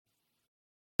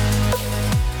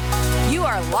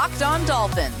are Locked On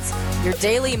Dolphins, your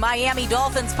daily Miami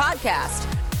Dolphins podcast,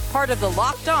 part of the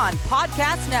Locked On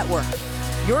Podcast Network,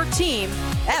 your team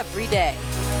every day.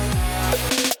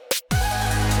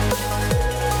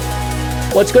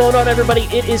 What's going on, everybody?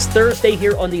 It is Thursday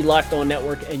here on the Locked On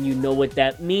Network, and you know what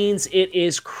that means. It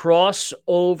is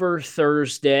Crossover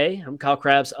Thursday. I'm Kyle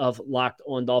Krabs of Locked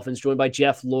On Dolphins, joined by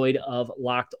Jeff Lloyd of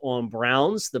Locked On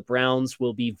Browns. The Browns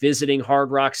will be visiting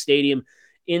Hard Rock Stadium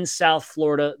in South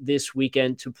Florida this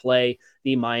weekend to play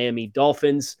the Miami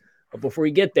Dolphins. But before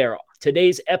we get there,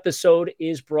 today's episode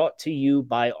is brought to you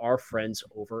by our friends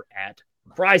over at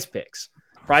Prize Picks.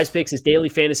 Prize Picks is daily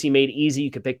fantasy made easy.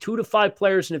 You can pick 2 to 5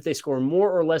 players, and if they score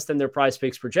more or less than their Prize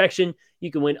Picks projection,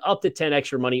 you can win up to 10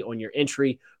 extra money on your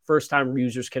entry. First-time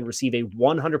users can receive a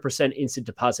 100% instant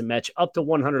deposit match up to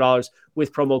 $100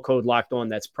 with promo code Locked On.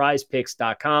 That's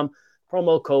prizepicks.com,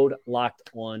 promo code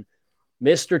Locked On.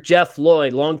 Mr. Jeff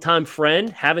Lloyd, longtime friend.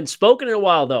 Haven't spoken in a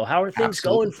while, though. How are things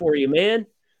going for you, man?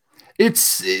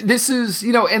 This is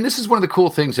one of the cool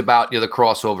things about, the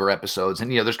crossover episodes.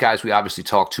 And, there's guys we obviously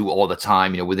talk to all the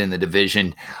time, within the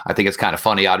division. I think it's kind of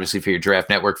funny, obviously, for your Draft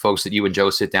Network folks that you and Joe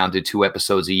sit down, do 2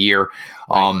 episodes a year.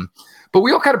 Right. But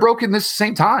we all kind of broke in this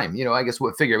same time, I guess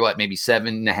maybe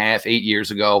 7.5, 8 years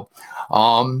ago.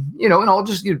 And all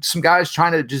just, some guys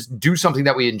trying to just do something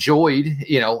that we enjoyed.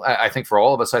 I think for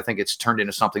all of us, I think it's turned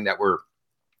into something that we're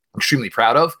extremely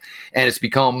proud of. And it's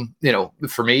become,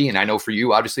 for me, and I know for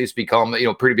you, obviously it's become,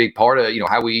 a pretty big part of,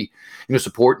 how we,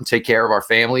 support and take care of our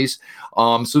families.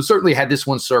 So certainly had this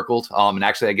one circled. And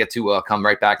actually I get to come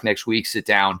right back next week, sit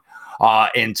down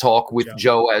and talk with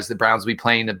Joe as the Browns will be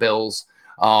playing the Bills.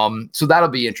 So that'll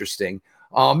be interesting.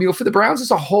 For the Browns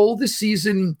as a whole this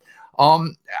season,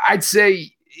 I'd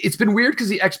say it's been weird because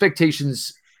the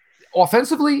expectations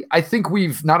offensively, I think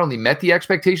we've not only met the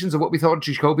expectations of what we thought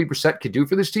Jacoby Brissett could do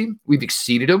for this team, we've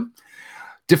exceeded them.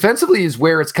 Defensively is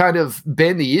where it's kind of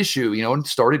been the issue, and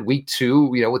started week 2,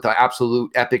 with the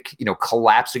absolute epic,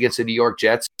 collapse against the New York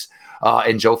Jets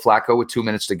and Joe Flacco with 2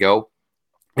 minutes to go.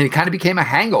 And it kind of became a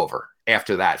hangover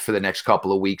after that for the next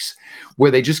couple of weeks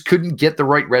where they just couldn't get the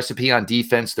right recipe on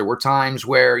defense. There were times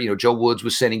where, Joe Woods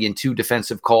was sending in 2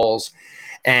 defensive calls,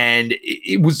 and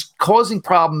it was causing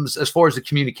problems as far as the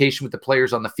communication with the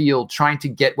players on the field, trying to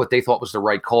get what they thought was the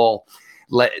right call.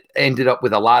 Ended up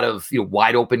with a lot of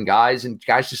wide open guys and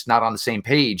guys just not on the same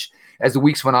page. As the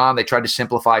weeks went on, they tried to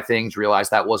simplify things,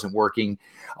 realized that wasn't working.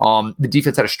 The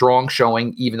defense had a strong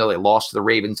showing, even though they lost to the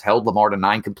Ravens, held Lamar to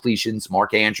 9 completions,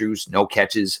 Mark Andrews, no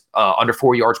catches, under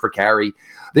 4 yards per carry.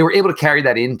 They were able to carry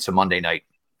that into Monday night.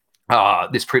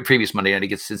 This previous Monday night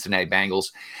against Cincinnati Bengals.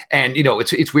 And,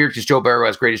 it's weird because Joe Burrow,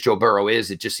 as great as Joe Burrow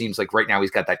is, it just seems like right now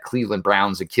he's got that Cleveland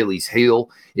Browns Achilles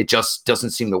heel. It just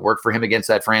doesn't seem to work for him against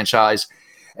that franchise.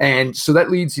 And so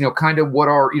that leads, kind of what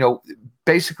are,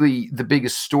 basically the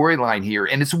biggest storyline here.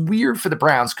 And it's weird for the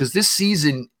Browns because this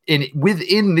season,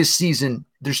 within this season,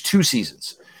 there's 2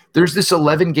 seasons. There's this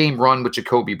 11-game run with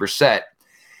Jacoby Brissett.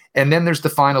 And then there's the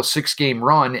final 6-game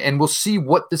run, and we'll see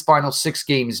what this final 6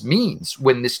 games means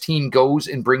when this team goes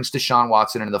and brings Deshaun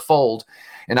Watson into the fold.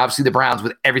 And obviously the Browns,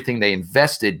 with everything they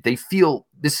invested, they feel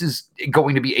this is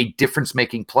going to be a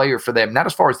difference-making player for them, not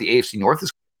as far as the AFC North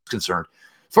is concerned,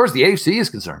 as far as the AFC is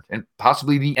concerned, and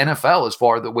possibly the NFL as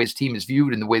far as the way this team is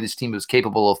viewed and the way this team is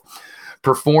capable of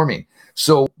performing.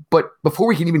 So, but before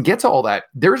we can even get to all that,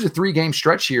 there's a 3-game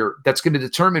stretch here that's going to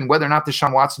determine whether or not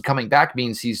Deshaun Watson coming back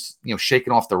means he's,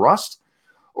 shaking off the rust,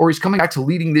 or he's coming back to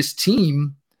leading this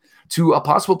team to a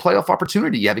possible playoff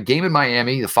opportunity. You have a game in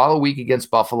Miami the following week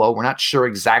against Buffalo. We're not sure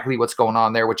exactly what's going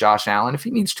on there with Josh Allen. If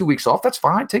he needs 2 weeks off, that's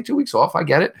fine. Take 2 weeks off. I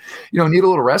get it. Need a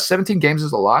little rest. 17 games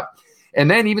is a lot. And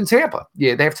then even Tampa.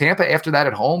 Yeah, they have Tampa after that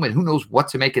at home, and who knows what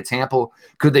to make of Tampa.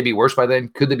 Could they be worse by then?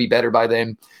 Could they be better by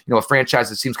then? A franchise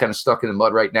that seems kind of stuck in the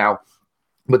mud right now.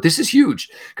 But this is huge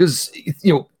because,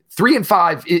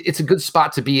 3-5, it's a good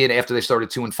spot to be in after they started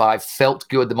 2-5. Felt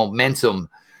good, the momentum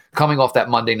coming off that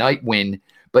Monday night win.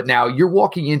 But now you're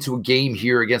walking into a game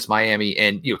here against Miami,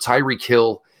 and, Tyreek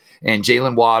Hill and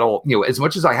Jalen Waddle, as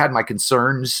much as I had my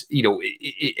concerns,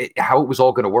 how it was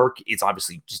all going to work, it's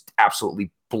obviously just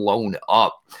absolutely blown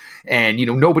up. And,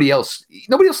 nobody else in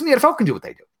the NFL can do what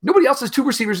they do. Nobody else has 2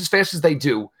 receivers as fast as they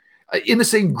do in the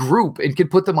same group and can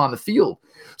put them on the field.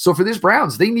 So for this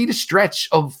Browns, they need a stretch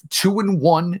of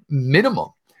 2-1 minimum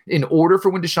in order for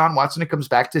when Deshaun Watson comes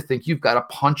back to think you've got a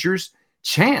puncher's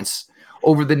chance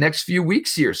over the next few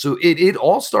weeks here. So it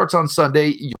all starts on Sunday.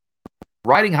 You're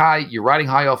riding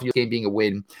high off your game being a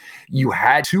win. You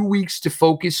had 2 weeks to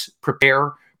focus,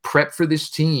 prep for this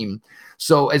team.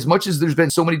 So as much as there's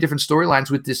been so many different storylines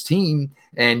with this team,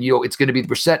 and it's going to be the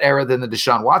Brissett era, then the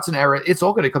Deshaun Watson era, it's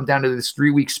all going to come down to this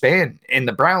 3-week span. And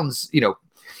the Browns,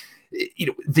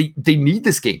 they need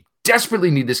this game, desperately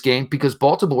need this game, because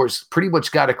Baltimore's pretty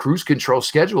much got a cruise control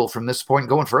schedule from this point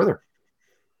going further.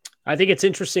 I think it's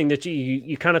interesting that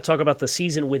you kind of talk about the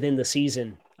season within the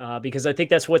season, because I think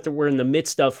that's what we're in the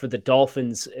midst of for the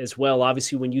Dolphins as well.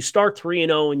 Obviously, when you start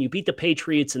 3-0 and you beat the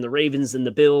Patriots and the Ravens and the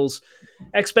Bills,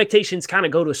 expectations kind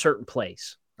of go to a certain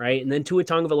place, right? And then Tua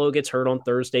Tagovailoa gets hurt on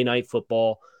Thursday Night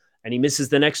Football, and he misses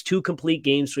the next 2 complete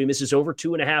games, so he misses over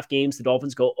 2.5 games. The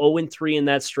Dolphins go 0-3 in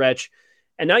that stretch,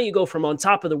 and now you go from on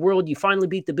top of the world, you finally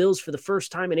beat the Bills for the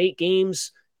first time in 8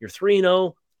 games, you're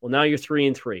 3-0, well, now you're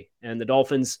 3-3, and the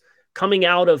Dolphins coming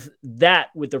out of that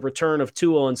with the return of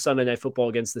Tua on Sunday Night Football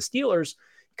against the Steelers,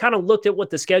 kind of looked at what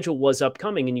the schedule was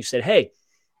upcoming, and you said, hey,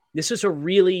 this is a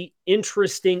really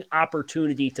interesting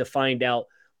opportunity to find out,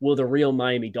 will the real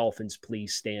Miami Dolphins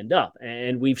please stand up?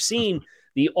 And we've seen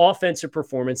the offensive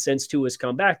performance since Tua's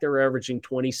come back. They're averaging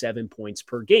 27 points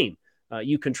per game.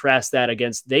 You contrast that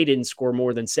against, they didn't score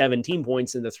more than 17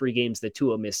 points in the 3 games that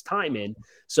Tua missed time in.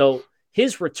 So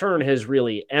his return has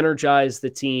really energized the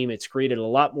team. It's created a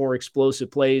lot more explosive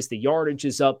plays. The yardage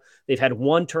is up. They've had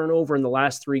 1 turnover in the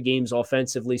last 3 games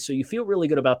offensively. So you feel really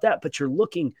good about that, but you're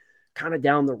looking kind of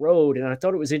down the road. And I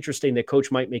thought it was interesting that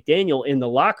Coach Mike McDaniel in the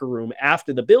locker room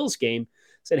after the Bills game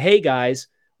said, hey guys,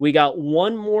 we got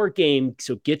 1 more game.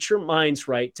 So get your minds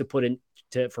right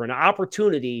for an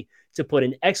opportunity to put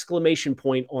an exclamation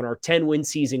point on our 10-win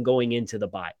season going into the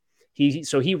bye.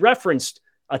 He referenced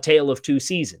a tale of 2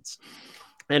 seasons.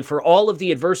 And for all of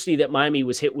the adversity that Miami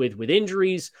was hit with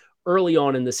injuries early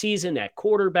on in the season at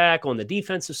quarterback, on the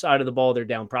defensive side of the ball, they're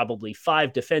down probably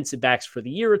 5 defensive backs for the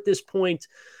year at this point.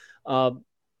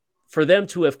 For them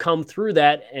to have come through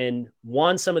that and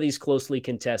won some of these closely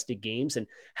contested games and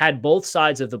had both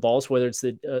sides of the balls, whether it's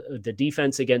the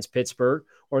defense against Pittsburgh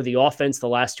or the offense the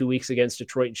last 2 weeks against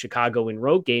Detroit and Chicago in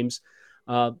road games,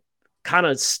 kind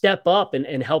of step up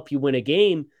and help you win a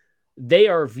game. They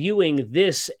are viewing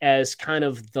this as kind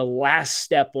of the last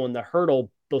step on the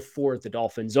hurdle before the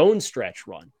Dolphins' own stretch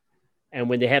run. And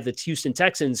when they have the Houston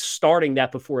Texans starting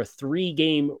that before a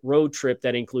 3-game road trip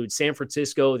that includes San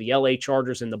Francisco, the LA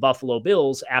Chargers, and the Buffalo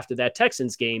Bills after that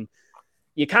Texans game,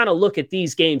 you kind of look at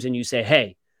these games and you say,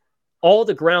 hey, all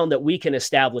the ground that we can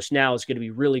establish now is going to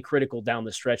be really critical down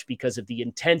the stretch because of the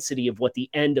intensity of what the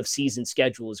end of season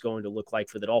schedule is going to look like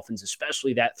for the Dolphins,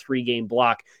 especially that 3-game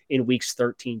block in weeks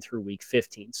 13 through week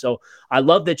 15. So I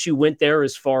love that you went there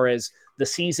as far as the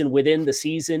season within the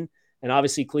season. And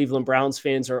obviously Cleveland Browns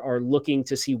fans are looking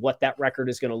to see what that record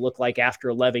is going to look like after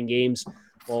 11 games.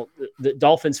 Well, the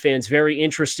Dolphins fans very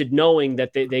interested knowing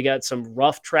that they got some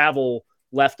rough travel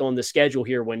left on the schedule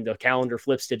here when the calendar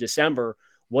flips to December.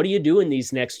 What do you do in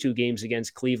these next 2 games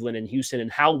against Cleveland and Houston,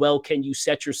 and how well can you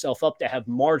set yourself up to have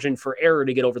margin for error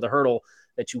to get over the hurdle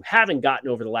that you haven't gotten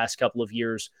over the last couple of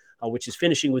years, which is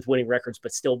finishing with winning records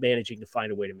but still managing to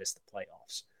find a way to miss the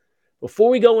playoffs? Before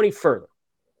we go any further,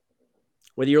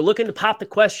 whether you're looking to pop the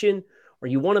question or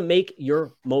you want to make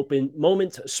your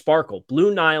moment sparkle,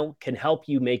 Blue Nile can help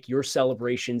you make your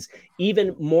celebrations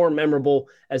even more memorable.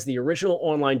 As the original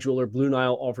online jeweler, Blue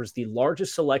Nile offers the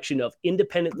largest selection of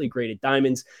independently graded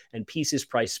diamonds and pieces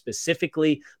priced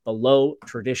specifically below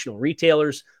traditional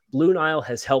retailers. Blue Nile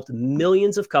has helped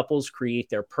millions of couples create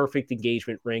their perfect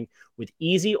engagement ring with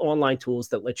easy online tools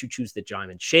that let you choose the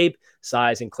diamond shape,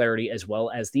 size, and clarity, as well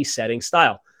as the setting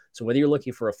style. So whether you're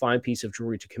looking for a fine piece of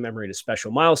jewelry to commemorate a special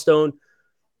milestone,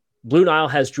 Blue Nile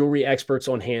has jewelry experts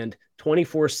on hand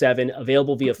 24/7,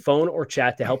 available via phone or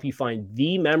chat to help you find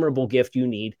the memorable gift you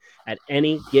need at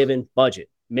any given budget.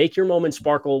 Make your moment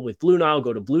sparkle with Blue Nile.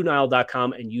 Go to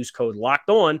BlueNile.com and use code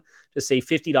LOCKEDON to save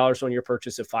 $50 on your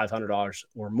purchase of $500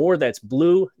 or more. That's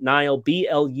Blue Nile,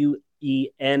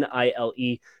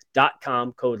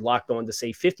 BlueNile.com, code LOCKEDON to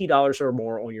save $50 or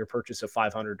more on your purchase of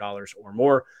 $500 or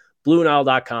more.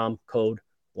 BlueNile.com, code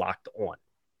LOCKEDON.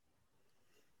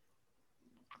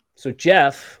 So,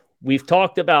 Jeff, we've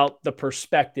talked about the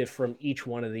perspective from each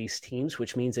one of these teams,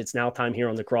 which means it's now time here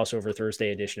on the Crossover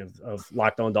Thursday edition of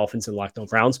Locked On Dolphins and Locked On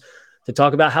Browns to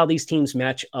talk about how these teams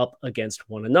match up against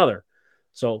one another.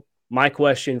 So my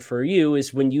question for you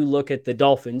is, when you look at the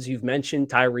Dolphins, you've mentioned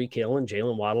Tyreek Hill and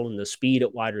Jalen Waddle and the speed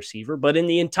at wide receiver, but in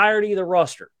the entirety of the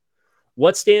roster,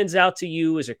 what stands out to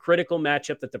you as a critical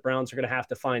matchup that the Browns are going to have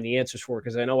to find the answers for?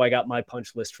 Because I know I got my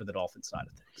punch list for the Dolphins side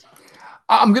of things.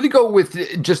 I'm going to go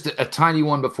with just a tiny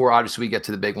one before obviously we get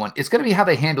to the big one. It's going to be how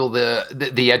they handle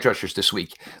the edge rushers this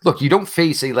week. Look, you don't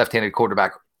face a left-handed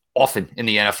quarterback often in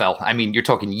the NFL. I mean, you're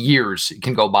talking years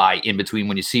can go by in between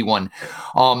when you see one.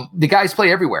 The guys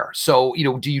play everywhere. So,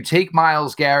 do you take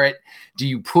Myles Garrett? Do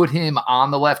you put him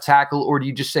on the left tackle, or do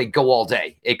you just say go all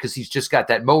day? Because he's just got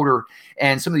that motor.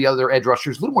 And some of the other edge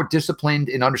rushers, a little more disciplined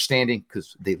in understanding,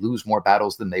 because they lose more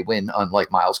battles than they win, unlike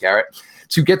Myles Garrett,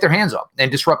 to get their hands up and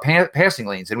disrupt passing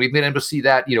lanes. And we've been able to see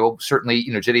that, certainly,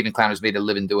 Jadeveon Clown has made a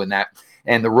living doing that.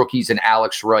 And the rookies and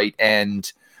Alex Wright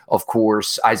and, of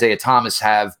course, Isaiah Thomas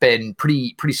have been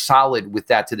pretty solid with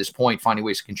that to this point, finding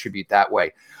ways to contribute that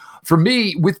way. For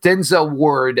me, with Denzel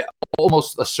Ward,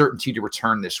 almost a certainty to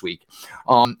return this week.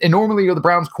 And normally, the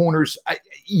Browns corners,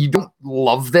 you don't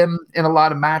love them in a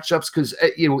lot of matchups because,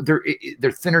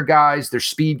 they're thinner guys, they're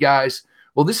speed guys.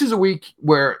 Well, this is a week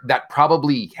where that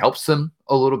probably helps them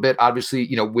a little bit. Obviously,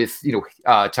 with,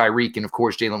 Tyreek and, of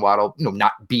course, Jalen Waddle,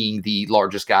 not being the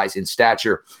largest guys in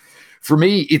stature. For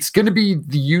me, it's going to be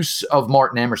the use of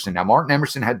Martin Emerson. Now, Martin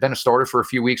Emerson had been a starter for a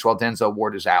few weeks while Denzel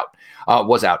Ward was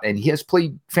out, and he has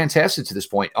played fantastic to this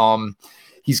point.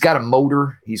 He's got a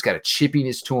motor. He's got a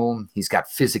chippiness to him. He's got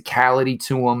physicality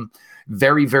to him.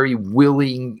 Very, very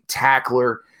willing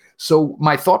tackler. So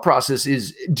my thought process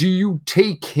is, do you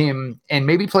take him and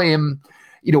maybe play him,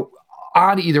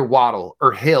 on either Waddle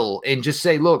or Hill and just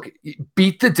say, look,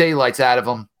 beat the daylights out of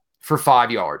him for 5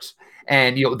 yards.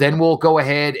 And, then we'll go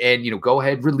ahead and,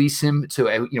 release him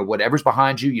to, whatever's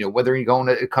behind you, whether you're going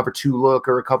to a cover 2 look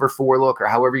or a cover 4 look or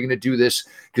however you're going to do this,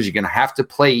 because you're going to have to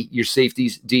play your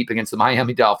safeties deep against the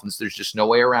Miami Dolphins. There's just no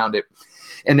way around it.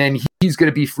 And then he's going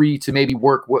to be free to maybe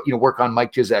work on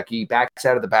Mike Gesicki, backs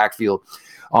out of the backfield.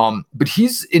 But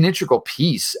he's an integral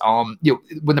piece.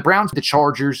 When the Browns, the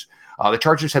Chargers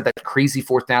had that crazy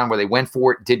 4th down where they went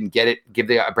for it, didn't get it, give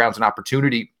the Browns an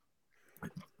opportunity.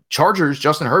 Chargers,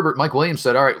 Justin Herbert, Mike Williams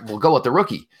said, all right, we'll go with the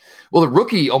rookie. Well, the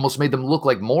rookie almost made them look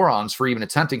like morons for even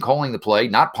attempting calling the play,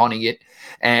 not punting it.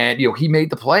 And, he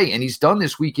made the play, and he's done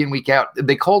this week in, week out.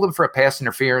 They called him for a pass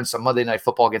interference on Monday Night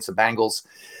Football against the Bengals.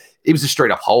 It was a straight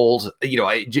up hold, had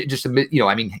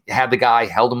the guy,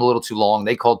 held him a little too long.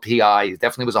 They called PI. It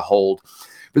definitely was a hold.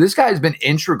 But this guy has been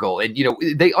integral. And,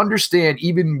 they understand,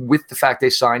 even with the fact they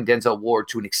signed Denzel Ward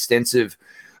to an extensive,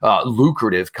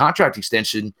 lucrative contract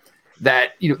extension,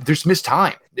 that, there's missed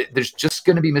time. There's just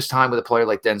going to be missed time with a player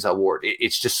like Denzel Ward.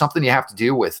 It's just something you have to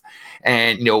deal with.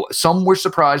 And, some were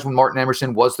surprised when Martin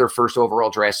Emerson was their first overall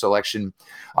draft selection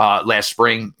last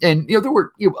spring. And, there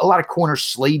were a lot of corners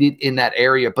slated in that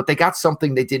area, but they got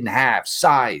something they didn't have: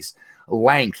 size,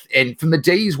 length. And from the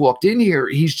day he's walked in here,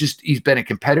 he's been a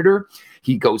competitor.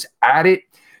 He goes at it.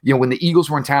 When the Eagles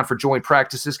were in town for joint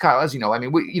practices, Kyle, as you know,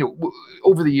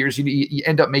 over the years, you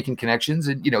end up making connections,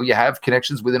 and, you have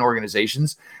connections within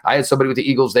organizations. I had somebody with the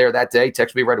Eagles there that day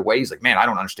text me right away. He's like, man, I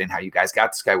don't understand how you guys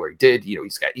got this guy where he did.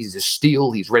 He's a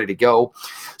steal. He's ready to go.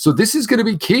 So this is going to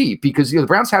be key because, the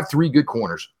Browns have 3 good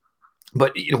corners.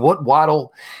 But what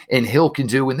Waddle and Hill can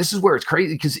do, and this is where it's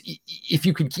crazy, because if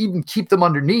you can keep them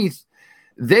underneath,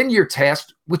 then you're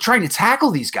tasked with trying to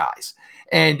tackle these guys.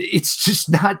 And it's just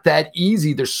not that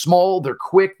easy. They're small, they're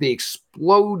quick, they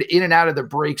explode in and out of their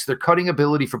breaks. Their cutting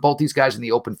ability for both these guys in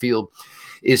the open field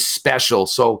is special.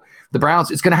 So the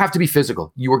Browns, it's going to have to be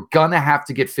physical. You are going to have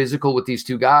to get physical with these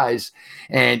 2 guys.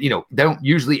 And, they don't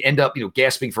usually end up,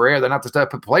 gasping for air. They're not the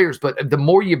type of players. But the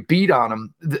more you beat on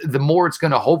them, the more it's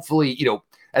going to hopefully,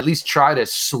 at least try to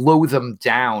slow them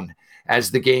down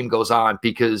as the game goes on,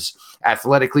 because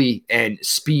athletically and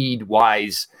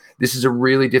speed-wise, this is a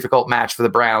really difficult match for the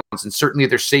Browns, and certainly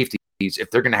their safeties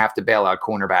if they're going to have to bail out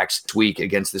cornerbacks this week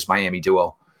against this Miami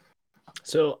duo.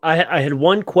 So I had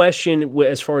one question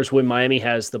as far as when Miami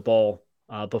has the ball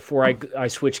before I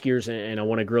switch gears, and I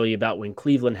want to grill you about when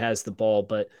Cleveland has the ball.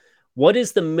 But what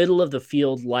is the middle of the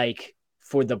field like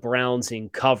for the Browns in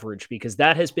coverage? Because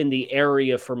that has been the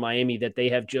area for Miami that they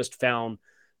have just found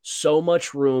so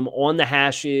much room on the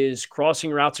hashes,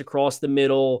 crossing routes across the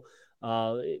middle,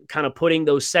 kind of putting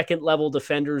those second-level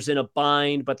defenders in a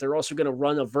bind, but they're also going to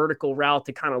run a vertical route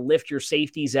to kind of lift your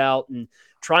safeties out and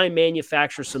try and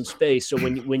manufacture some space. So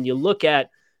when you look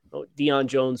at Deion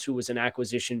Jones, who was an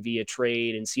acquisition via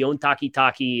trade, and Sion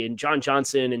Takitaki and John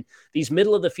Johnson and these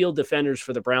middle-of-the-field defenders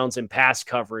for the Browns in pass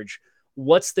coverage,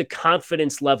 what's the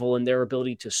confidence level in their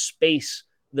ability to space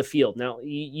the field? Now,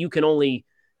 you can only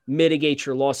mitigate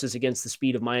your losses against the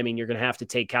speed of Miami, and you're going to have to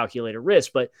take calculated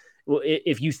risks. But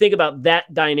if you think about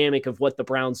that dynamic of what the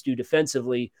Browns do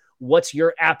defensively, what's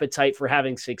your appetite for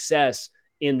having success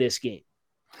in this game?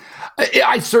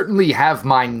 I certainly have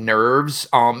my nerves.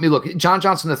 Look, John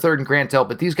Johnson III and Grant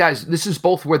Delpit, these guys, this is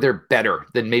both where they're better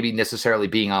than maybe necessarily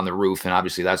being on the roof. And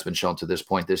obviously that's been shown to this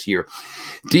point this year.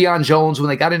 Deion Jones, when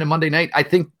they got into Monday night, I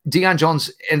think Deion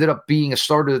Jones ended up being a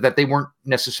starter that they weren't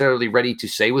necessarily ready to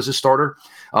say was a starter.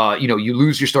 You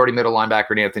lose your starting middle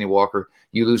linebacker in Anthony Walker.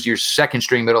 You lose your second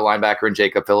string middle linebacker in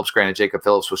Jacob Phillips. Granted, Jacob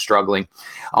Phillips was struggling.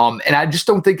 And I just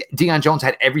don't think Deion Jones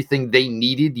had everything they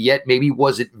needed yet. Maybe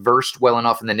wasn't versed well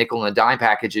enough in the nickel and the dime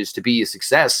packages to be a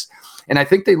success. And I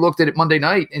think they looked at it Monday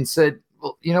night and said,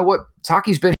 well, you know what?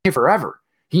 Taki's been here forever.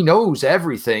 He knows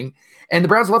everything. And the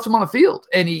Browns left him on the field.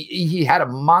 And he had a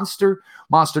monster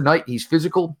night. He's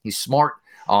physical. He's smart.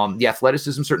 The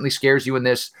athleticism certainly scares you in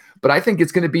this, but I think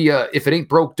it's going to be if it ain't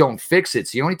broke, don't fix it.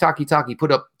 Sione Takitaki put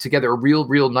up together a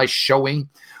real nice showing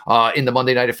in the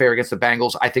Monday night affair against the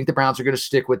Bengals. I think the Browns are going to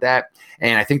stick with that.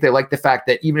 And I think they like the fact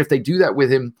that even if they do that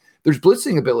with him, there's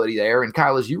blitzing ability there. And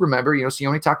Kyle, as you remember,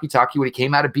 Sione Takitaki, when he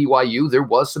came out of BYU, there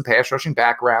was some pass rushing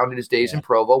background in his days in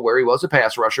Provo where he was a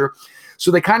pass rusher. So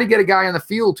they kind of get a guy on the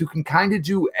field who can kind of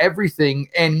do everything.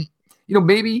 And,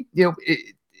 maybe,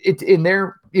 in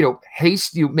their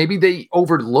haste, maybe they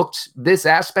overlooked this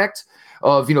aspect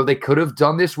of they could have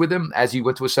done this with him as you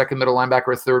went to a second middle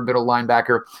linebacker, a third middle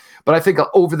linebacker. But I think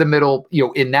over the middle,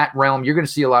 in that realm, you're going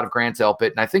to see a lot of Grant Delpit,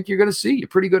 and I think you're going to see a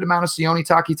pretty good amount of Sione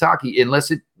Takitaki,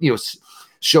 unless it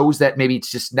shows that maybe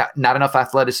it's just not enough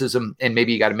athleticism, and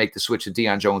maybe you got to make the switch to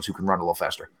Deion Jones, who can run a little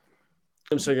faster.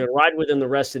 So you're going to ride with him the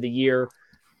rest of the year.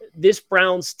 This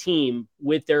Browns team,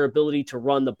 with their ability to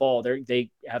run the ball, they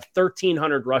have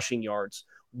 1,300 rushing yards.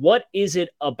 What is it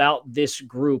about this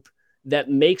group that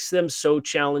makes them so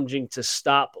challenging to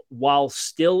stop while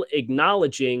still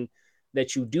acknowledging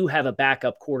that you do have a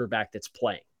backup quarterback that's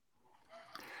playing?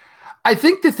 I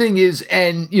think the thing is,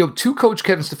 and, to Coach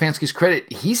Kevin Stefanski's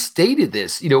credit, he stated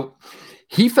this,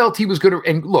 he felt he was going to,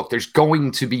 and look, there's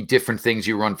going to be different things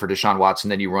you run for Deshaun Watson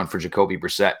than you run for Jacoby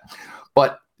Brissett,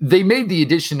 but they made the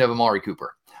addition of Amari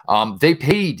Cooper. They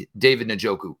paid David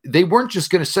Njoku. They weren't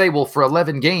just going to say, well, for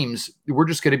 11 games, we're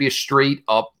just going to be a straight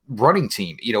up running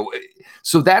team.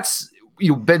 So that's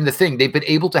been the thing. They've been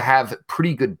able to have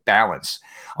pretty good balance.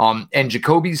 And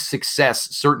Jacoby's success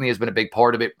certainly has been a big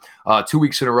part of it. 2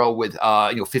 weeks in a row with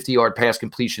 50-yard pass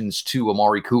completions to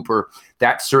Amari Cooper.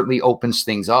 That certainly opens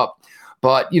things up.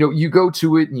 But, you go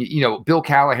to it and, Bill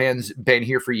Callahan's been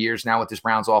here for years now with this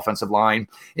Browns offensive line.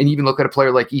 And even look at a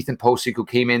player like Ethan Posick, who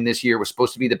came in this year, was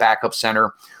supposed to be the backup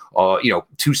center,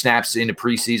 2 snaps into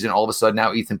preseason. All of a sudden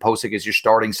now Ethan Posick is your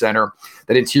starting center.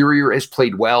 That interior has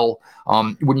played well.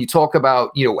 When you talk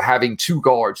about, having 2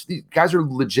 guards, these guys are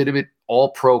legitimate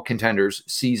all-pro contenders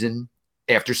season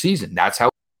after season. That's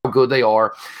how good they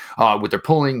are with their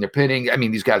pulling, their pinning. I mean,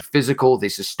 these guys are physical. They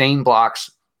sustain blocks.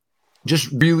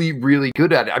 Just really, really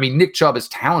good at it. I mean, Nick Chubb, as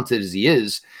talented as he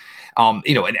is, and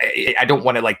I don't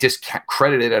want to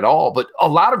discredit it at all, but a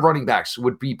lot of running backs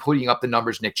would be putting up the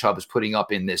numbers Nick Chubb is putting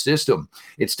up in this system.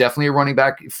 It's definitely a running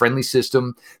back friendly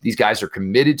system. These guys are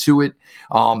committed to it.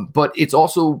 But it's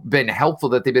also been helpful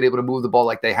that they've been able to move the ball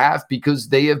like they have because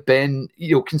they have been,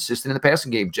 consistent in the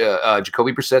passing game.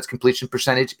 Jacoby Brissett's completion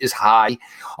percentage is high.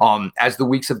 As the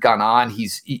weeks have gone on,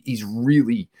 he's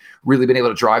really been able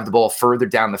to drive the ball further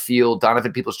down the field.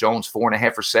 Donovan Peoples-Jones,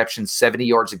 4.5 receptions, 70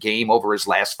 yards a game over his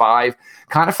last 5.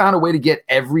 Kind of found a way to get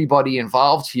everybody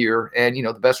involved here. And,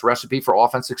 the best recipe for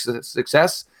offensive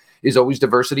success is always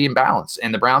diversity and balance.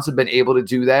 And the Browns have been able to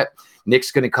do that.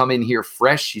 Nick's going to come in here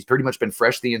fresh. He's pretty much been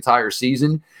fresh the entire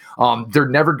season. They're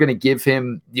never going to give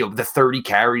him, the 30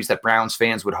 carries that Browns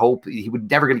fans would hope. He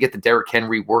would never going to get the Derrick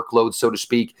Henry workload, so to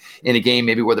speak, in a game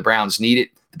maybe where the Browns need it.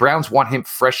 The Browns want him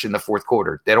fresh in the fourth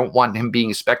quarter. They don't want him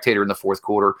being a spectator in the fourth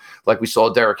quarter like we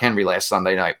saw Derrick Henry last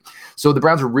Sunday night. So the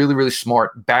Browns are really, really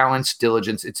smart, balanced,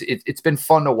 diligence. It's been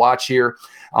fun to watch here.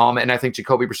 And I think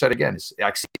Jacoby Brissett, again, has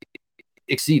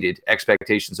exceeded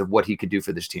expectations of what he could do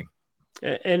for this team.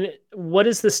 And what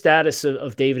is the status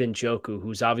of David Njoku,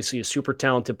 who's obviously a super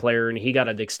talented player, and he got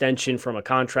an extension from a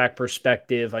contract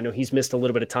perspective? I know he's missed a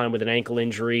little bit of time with an ankle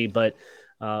injury, but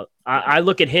I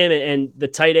look at him, and the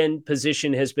tight end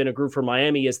position has been a group for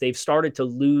Miami as they've started to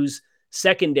lose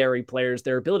secondary players.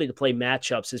 Their ability to play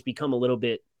matchups has become a little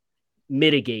bit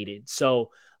mitigated.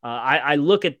 So I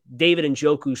look at David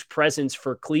Njoku's presence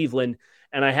for Cleveland,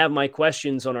 and I have my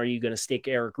questions on, are you going to stick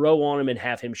Eric Rowe on him and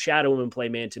have him shadow him and play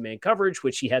man-to-man coverage,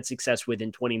 which he had success with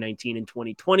in 2019 and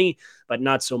 2020, but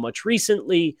not so much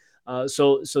recently.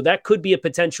 So that could be a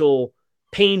potential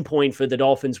pain point for the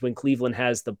Dolphins when Cleveland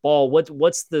has the ball.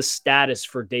 What's the status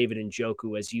for David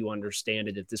Njoku as you understand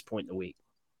it at this point in the week?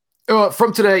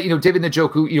 From today, David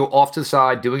Njoku, off to the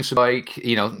side, doing some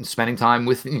spending time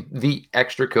with the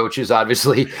extra coaches,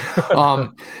 obviously.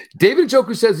 David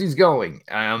Njoku says he's going.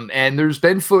 And there's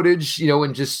been footage,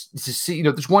 and just to see,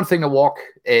 there's one thing to walk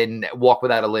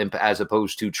without a limp as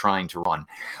opposed to trying to run.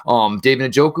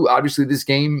 David Njoku, obviously this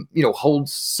game,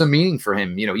 holds some meaning for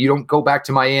him. You don't go back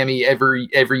to Miami every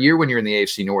year when you're in the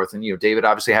AFC North. And, David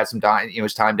obviously had some time,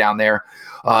 his time down there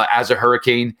as a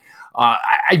Hurricane.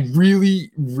 I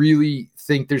really, really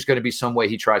think there's going to be some way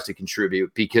he tries to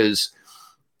contribute because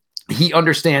he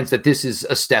understands that this is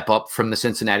a step up from the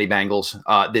Cincinnati Bengals,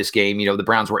 this game. The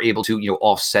Browns were able to,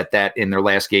 offset that in their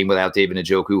last game without David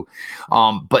Njoku.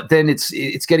 But then it's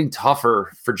getting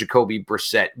tougher for Jacoby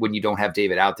Brissett when you don't have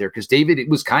David out there because David, it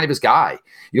was kind of his guy.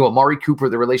 Amari Cooper,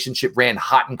 the relationship ran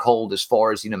hot and cold as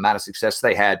far as, amount of success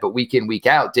they had. But week in, week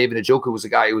out, David Njoku was a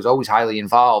guy who was always highly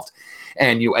involved.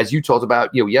 And, as you talked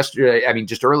about, yesterday,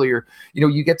 just earlier,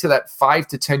 you get to that 5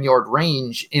 to 10 yard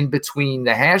range in between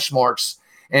the hash marks.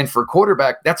 And for a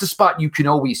quarterback, that's a spot you can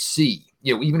always see.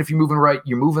 Even if you're moving right,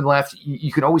 you're moving left,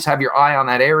 you can always have your eye on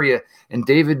that area. And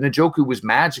David Njoku was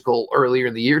magical earlier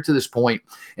in the year to this point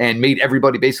and made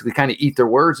everybody basically kind of eat their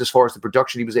words as far as the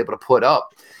production he was able to put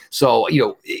up. So,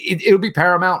 it'll be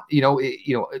paramount.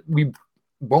 We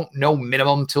won't know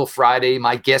minimum till Friday.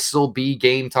 My guess will be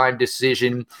game time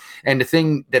decision. And the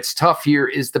thing that's tough here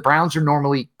is the Browns are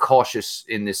normally cautious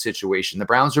in this situation. The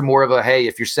Browns are more of a, hey,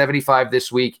 if you're 75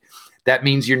 this week, that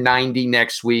means you're 90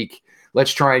 next week.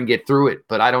 Let's try and get through it.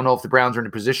 But I don't know if the Browns are in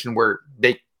a position where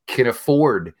they can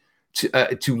afford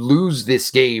to lose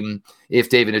this game if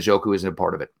David Njoku isn't a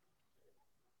part of it.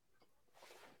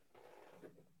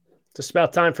 Just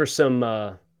about time for some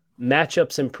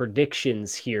matchups and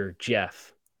predictions here, Jeff.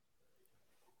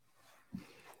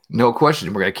 No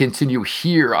question. We're going to continue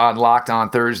here on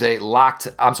Crossover Thursday,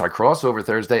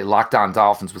 Locked On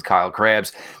Dolphins with Kyle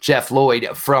Krabs, Jeff Lloyd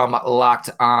from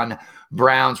Locked On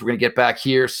Browns. We're going to get back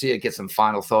here, get some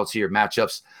final thoughts here,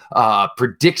 matchups,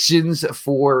 predictions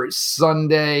for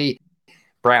Sunday.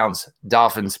 Browns,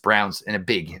 Dolphins, Browns, and a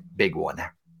big, big one.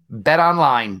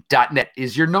 BetOnline.net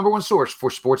is your number one source for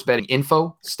sports betting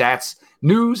info, stats,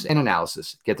 news, and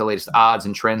analysis. Get the latest odds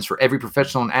and trends for every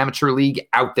professional and amateur league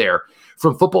out there.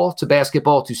 From football to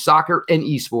basketball to soccer and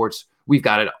esports, we've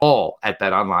got it all at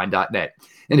betonline.net.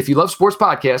 And if you love sports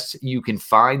podcasts, you can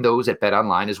find those at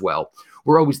BetOnline as well.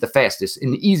 We're always the fastest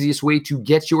and the easiest way to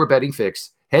get your betting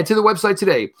fix. Head to the website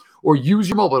today or use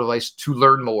your mobile device to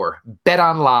learn more.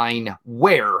 BetOnline,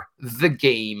 where the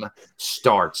game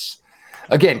starts.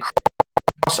 Again,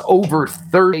 Crossover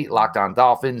Thursday, Locked On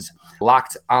Dolphins,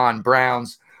 Locked On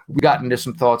Browns. We got into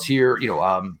some thoughts here,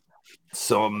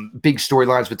 some big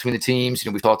storylines between the teams.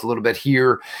 We've talked a little bit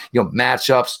here,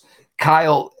 matchups.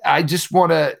 Kyle, I just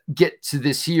want to get to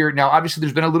this here. Now, obviously,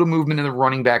 there's been a little movement in the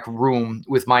running back room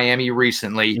with Miami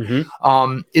recently.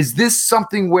 Mm-hmm. Is this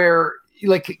something where,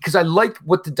 because I like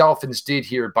what the Dolphins did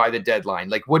here by the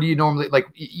deadline. What do you normally,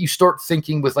 you start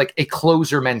thinking with a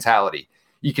closer mentality.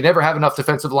 You can never have enough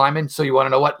defensive linemen, so you want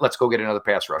to know what? Let's go get another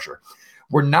pass rusher.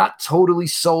 We're not totally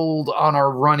sold on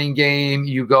our running game.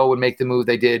 You go and make the move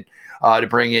they did to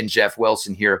bring in Jeff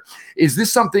Wilson here. Is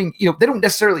this something, they don't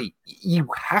necessarily, you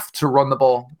have to run the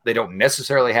ball. They don't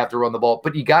necessarily have to run the ball,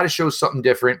 but you got to show something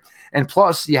different. And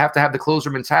plus, you have to have the closer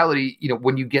mentality,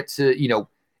 when you get to,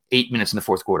 8 minutes in the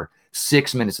fourth quarter,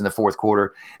 6 minutes in the fourth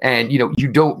quarter. And, you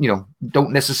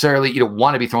don't necessarily,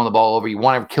 want to be throwing the ball over. You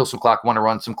want to kill some clock, want to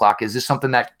run some clock. Is this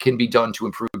something that can be done to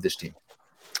improve this team?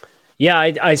 Yeah,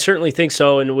 I certainly think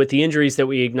so. And with the injuries that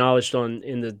we acknowledged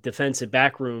in the defensive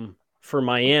back room for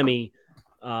Miami,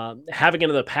 having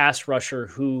another pass rusher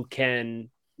who can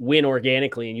win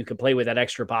organically and you can play with that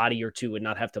extra body or two and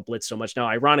not have to blitz so much. Now,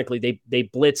 ironically, they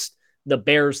blitzed the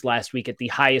Bears last week at the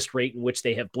highest rate in which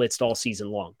they have blitzed all season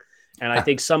long. And I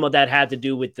think some of that had to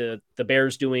do with the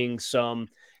Bears doing some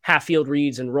half-field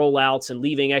reads and rollouts and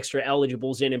leaving extra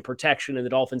eligibles in protection, and the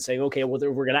Dolphins saying, okay, well,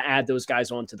 we're going to add those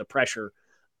guys onto the pressure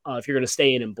if you're going to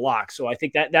stay in and block. So I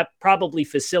think that probably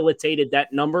facilitated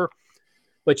that number.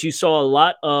 But you saw a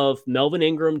lot of Melvin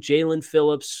Ingram, Jalen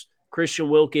Phillips, Christian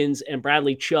Wilkins, and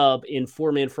Bradley Chubb in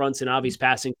four-man fronts and obvious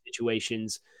passing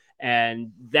situations.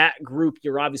 And that group,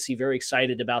 you're obviously very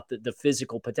excited about the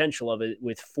physical potential of it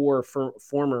with four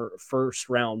former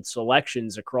first-round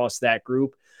selections across that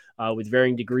group with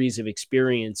varying degrees of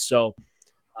experience. So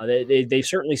they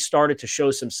certainly started to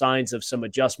show some signs of some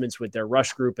adjustments with their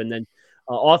rush group. And then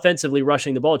offensively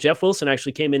rushing the ball, Jeff Wilson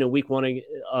actually came in week one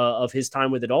of his time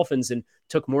with the Dolphins and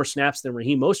took more snaps than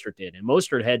Raheem Mostert did. And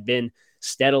Mostert had been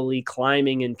steadily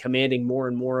climbing and commanding more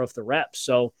and more of the reps.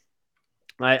 So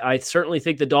I certainly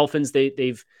think the Dolphins,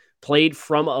 they've played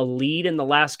from a lead in the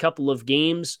last couple of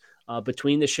games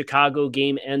between the Chicago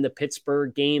game and the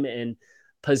Pittsburgh game, and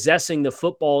possessing the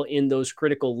football in those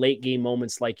critical late game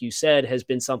moments, like you said, has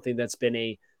been something that's been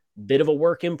a bit of a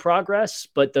work in progress.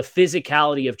 But the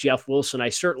physicality of Jeff Wilson, I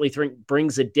certainly think,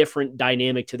 brings a different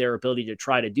dynamic to their ability to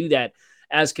try to do that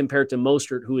as compared to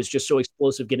Mostert, who is just so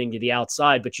explosive getting to the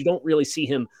outside, but you don't really see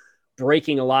him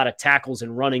breaking a lot of tackles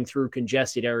and running through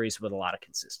congested areas with a lot of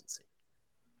consistency.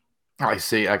 I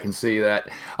see. I can see that.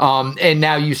 And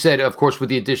now you said, of course, with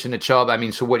the addition of Chubb, I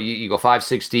mean, so what do you go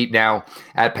 5-6 deep now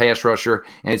at pass rusher?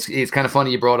 And it's kind of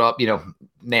funny you brought up,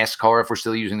 NASCAR, if we're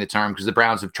still using the term, because the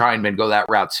Browns have tried and go that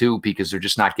route too, because they're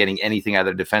just not getting anything out of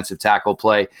their defensive tackle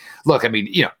play. Look, I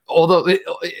mean, although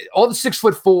all the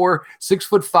 6'4", 6'5",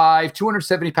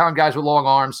 270-pound guys with long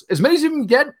arms, as many as you can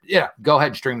get, go ahead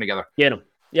and string them together. Get them.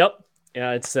 Yep.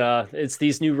 Yeah, it's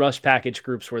these new rush package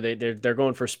groups where they're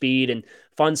going for speed, and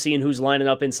fun seeing who's lining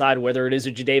up inside, whether it is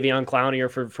a Jadeveon Clowney or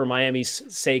for Miami's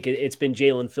sake, it's been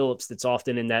Jalen Phillips that's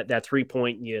often in that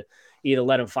 3-point, and you either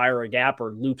let him fire a gap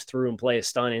or loops through and play a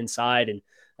stun inside, and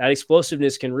that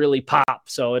explosiveness can really pop.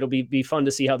 So it'll be fun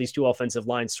to see how these two offensive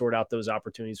lines sort out those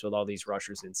opportunities with all these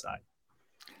rushers inside.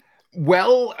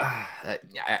 Well,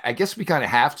 I guess we kind of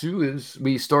have to as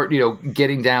we start,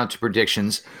 getting down to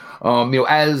predictions.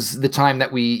 As the time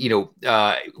that we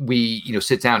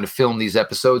sit down to film these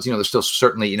episodes, there's still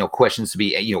certainly, questions to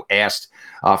be, asked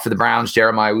for the Browns.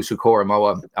 Jeremiah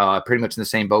Owusu-Koramoah, pretty much in the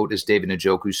same boat as David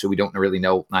Njoku, so we don't really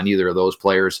know on either of those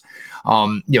players.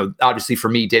 Obviously for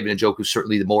me, David Njoku is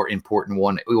certainly the more important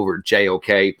one over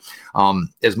JOK.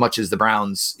 As much as the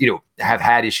Browns, have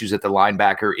had issues at the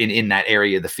linebacker in that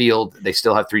area of the field, they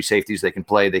still have 3 safeties they can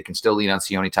play. They can still lean on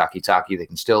Sione Takitaki. They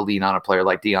can still lean on a player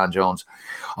like Deion Jones.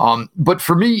 But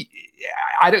for me,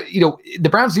 I don't. The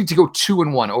Browns need to go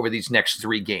 2-1 over these next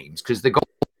 3 games, because the goal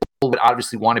would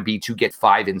obviously want to be to get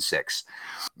 5-6.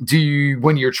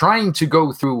 When you're trying to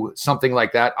go through something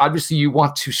like that, obviously you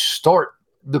want to start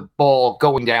the ball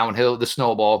going downhill, the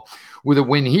snowball, with a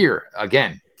win here.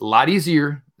 Again, a lot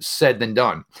easier said than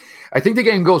done. I think the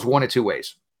game goes one of 2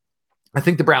 ways. I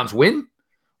think the Browns win,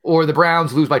 or the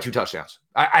Browns lose by 2 touchdowns.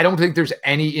 I don't think there's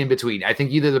any in between. I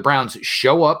think either the Browns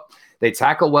show up, they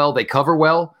tackle well, they cover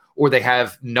well, or they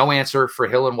have no answer for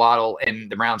Hill and Waddle, and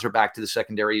the Browns are back to the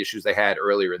secondary issues they had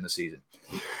earlier in the season.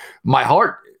 My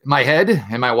heart, my head,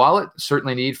 and my wallet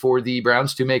certainly need for the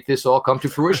Browns to make this all come to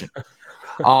fruition.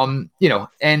 And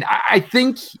I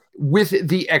think with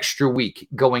the extra week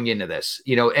going into this,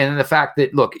 and the fact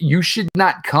that, look, you should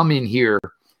not come in here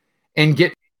and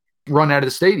get run out of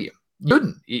the stadium. You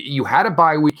shouldn't. You had a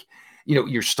bye week.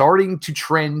 You're starting to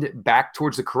trend back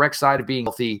towards the correct side of being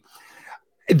healthy.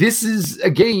 This is a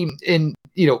game, and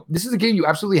this is a game you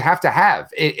absolutely have to have.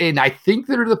 And I think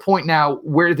they're to the point now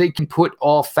where they can put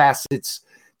all facets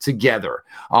together.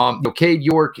 Cade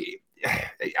York,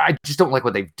 I just don't like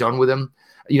what they've done with him.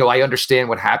 I understand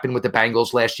what happened with the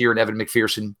Bengals last year and Evan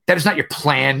McPherson. That is not your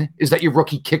plan, is that your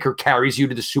rookie kicker carries you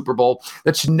to the Super Bowl.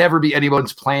 That should never be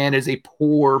anyone's plan. It is a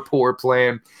poor, poor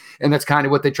plan. And that's kind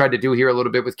of what they tried to do here a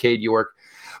little bit with Cade York.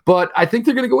 But I think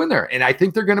they're going to go in there, and I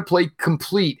think they're going to play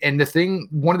complete. And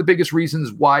one of the biggest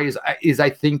reasons why is I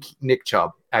think Nick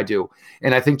Chubb. I do.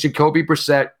 And I think Jacoby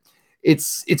Brissett,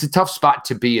 it's a tough spot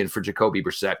to be in for Jacoby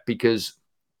Brissett, because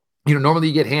normally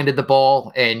you get handed the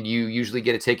ball and you usually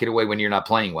get it taken away when you're not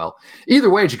playing well. Either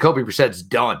way, Jacoby Brissett's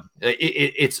done.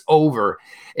 It's over.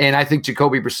 And I think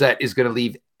Jacoby Brissett is going to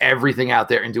leave everything out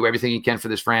there and do everything he can for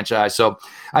this franchise. So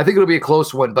I think it'll be a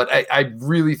close one, but I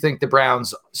really think the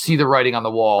Browns see the writing on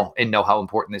the wall and know how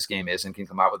important this game is and can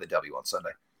come out with a W on Sunday.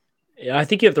 Yeah, I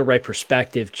think you have the right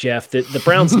perspective, Jeff. The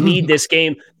Browns need this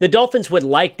game. The Dolphins would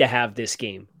like to have this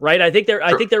game, right? I think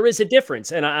there is a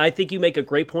difference, and I think you make a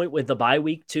great point with the bye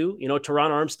week too.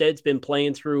 Teron Armstead's been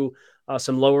playing through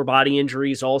some lower body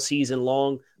injuries all season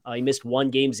long. He missed 1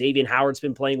 game. Xavier Howard's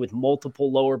been playing with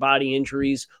multiple lower body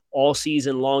injuries all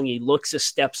season long. He looks a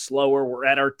step slower. We're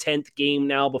at our 10th game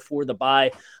now before the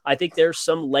bye. I think there's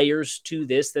some layers to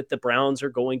this that the Browns are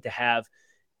going to have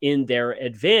in their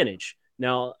advantage.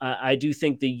 Now, I do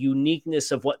think the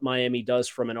uniqueness of what Miami does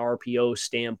from an RPO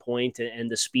standpoint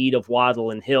and the speed of Waddle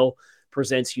and Hill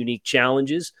presents unique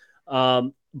challenges.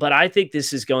 But I think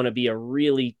this is going to be a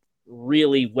really,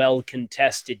 really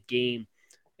well-contested game.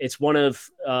 It's one of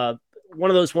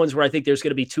those ones where I think there's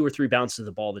going to be 2 or 3 bounces of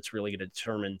the ball that's really going to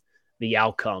determine the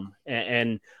outcome.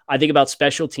 And I think about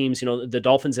special teams. The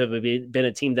Dolphins have been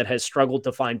a team that has struggled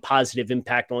to find positive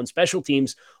impact on special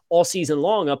teams all season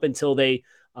long, up until they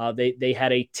They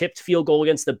had a tipped field goal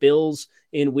against the Bills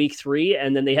in week 3,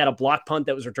 and then they had a block punt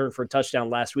that was returned for a touchdown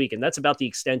last week. And that's about the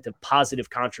extent of positive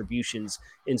contributions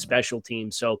in special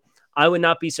teams. So I would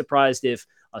not be surprised if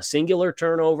a singular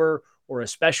turnover or a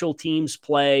special teams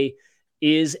play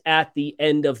is at the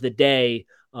end of the day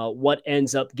what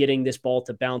ends up getting this ball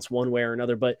to bounce one way or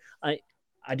another. But I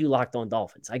do Locked On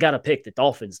Dolphins. I got to pick the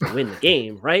Dolphins to win the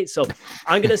game, right? So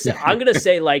I'm gonna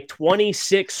say like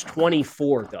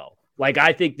 26-24 though. Like,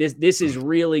 I think this is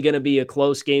really going to be a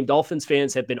close game. Dolphins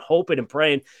fans have been hoping and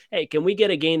praying, hey, can we get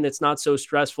a game that's not so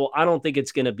stressful? I don't think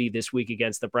it's going to be this week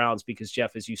against the Browns because,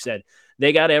 Jeff, as you said,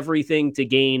 they got everything to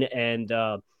gain and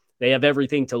they have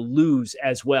everything to lose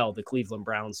as well, the Cleveland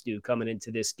Browns do, coming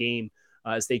into this game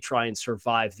as they try and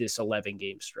survive this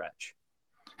 11-game stretch.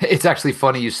 It's actually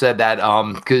funny you said that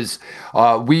because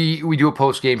we do a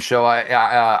post-game show.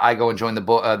 I go and join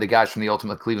the guys from the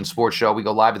Ultimate Cleveland Sports Show. We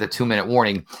go live with a 2-minute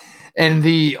warning. And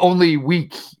the only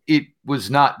week it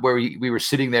was not where we were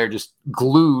sitting there just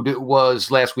glued was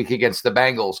last week against the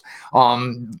Bengals.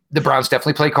 The Browns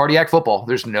definitely play cardiac football.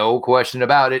 There's no question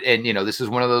about it. And, this is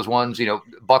one of those ones,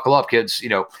 buckle up, kids,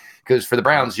 because for the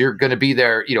Browns, you're going to be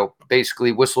there,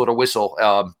 basically whistle to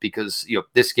whistle because,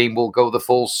 this game will go the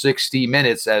full 60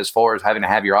 minutes as far as having to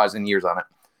have your eyes and ears on it.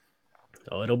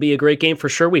 So it'll be a great game for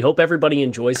sure. We hope everybody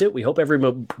enjoys it. We hope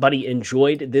everybody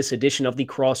enjoyed this edition of the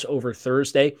Crossover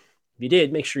Thursday. If you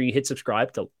did, make sure you hit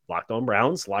subscribe to Locked On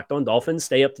Browns, Locked On Dolphins.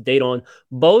 Stay up to date on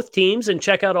both teams and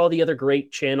check out all the other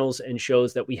great channels and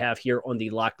shows that we have here on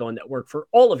the Locked On Network for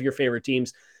all of your favorite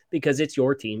teams because it's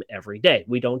your team every day.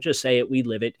 We don't just say it, we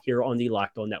live it here on the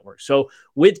Locked On Network. So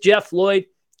with Jeff Lloyd,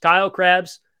 Kyle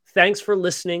Krabs, thanks for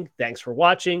listening. Thanks for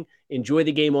watching. Enjoy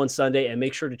the game on Sunday and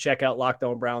make sure to check out Locked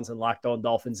On Browns and Locked On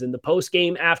Dolphins in the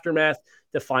post-game aftermath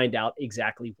to find out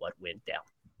exactly what went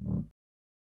down.